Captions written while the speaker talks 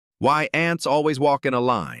Why ants always walk in a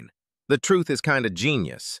line. The truth is kind of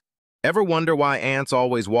genius. Ever wonder why ants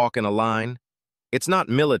always walk in a line? It's not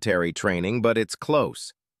military training, but it's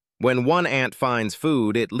close. When one ant finds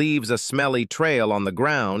food, it leaves a smelly trail on the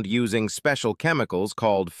ground using special chemicals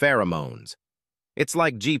called pheromones. It's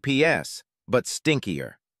like GPS, but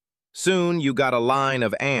stinkier. Soon you got a line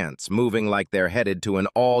of ants moving like they're headed to an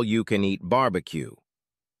all-you-can-eat barbecue.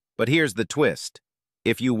 But here's the twist.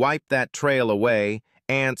 If you wipe that trail away,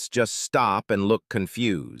 ants just stop and look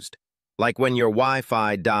confused. Like when your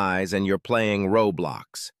Wi-Fi dies and you're playing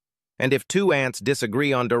Roblox. And if two ants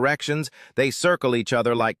disagree on directions, they circle each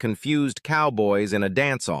other like confused cowboys in a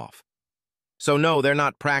dance-off. So no, they're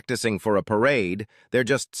not practicing for a parade, they're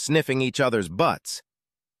just sniffing each other's butts.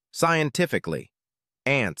 Scientifically,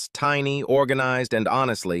 ants, tiny, organized, and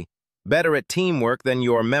honestly, better at teamwork than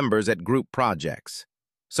your members at group projects.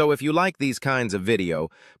 So if you like these kinds of video,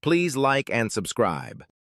 please like and subscribe.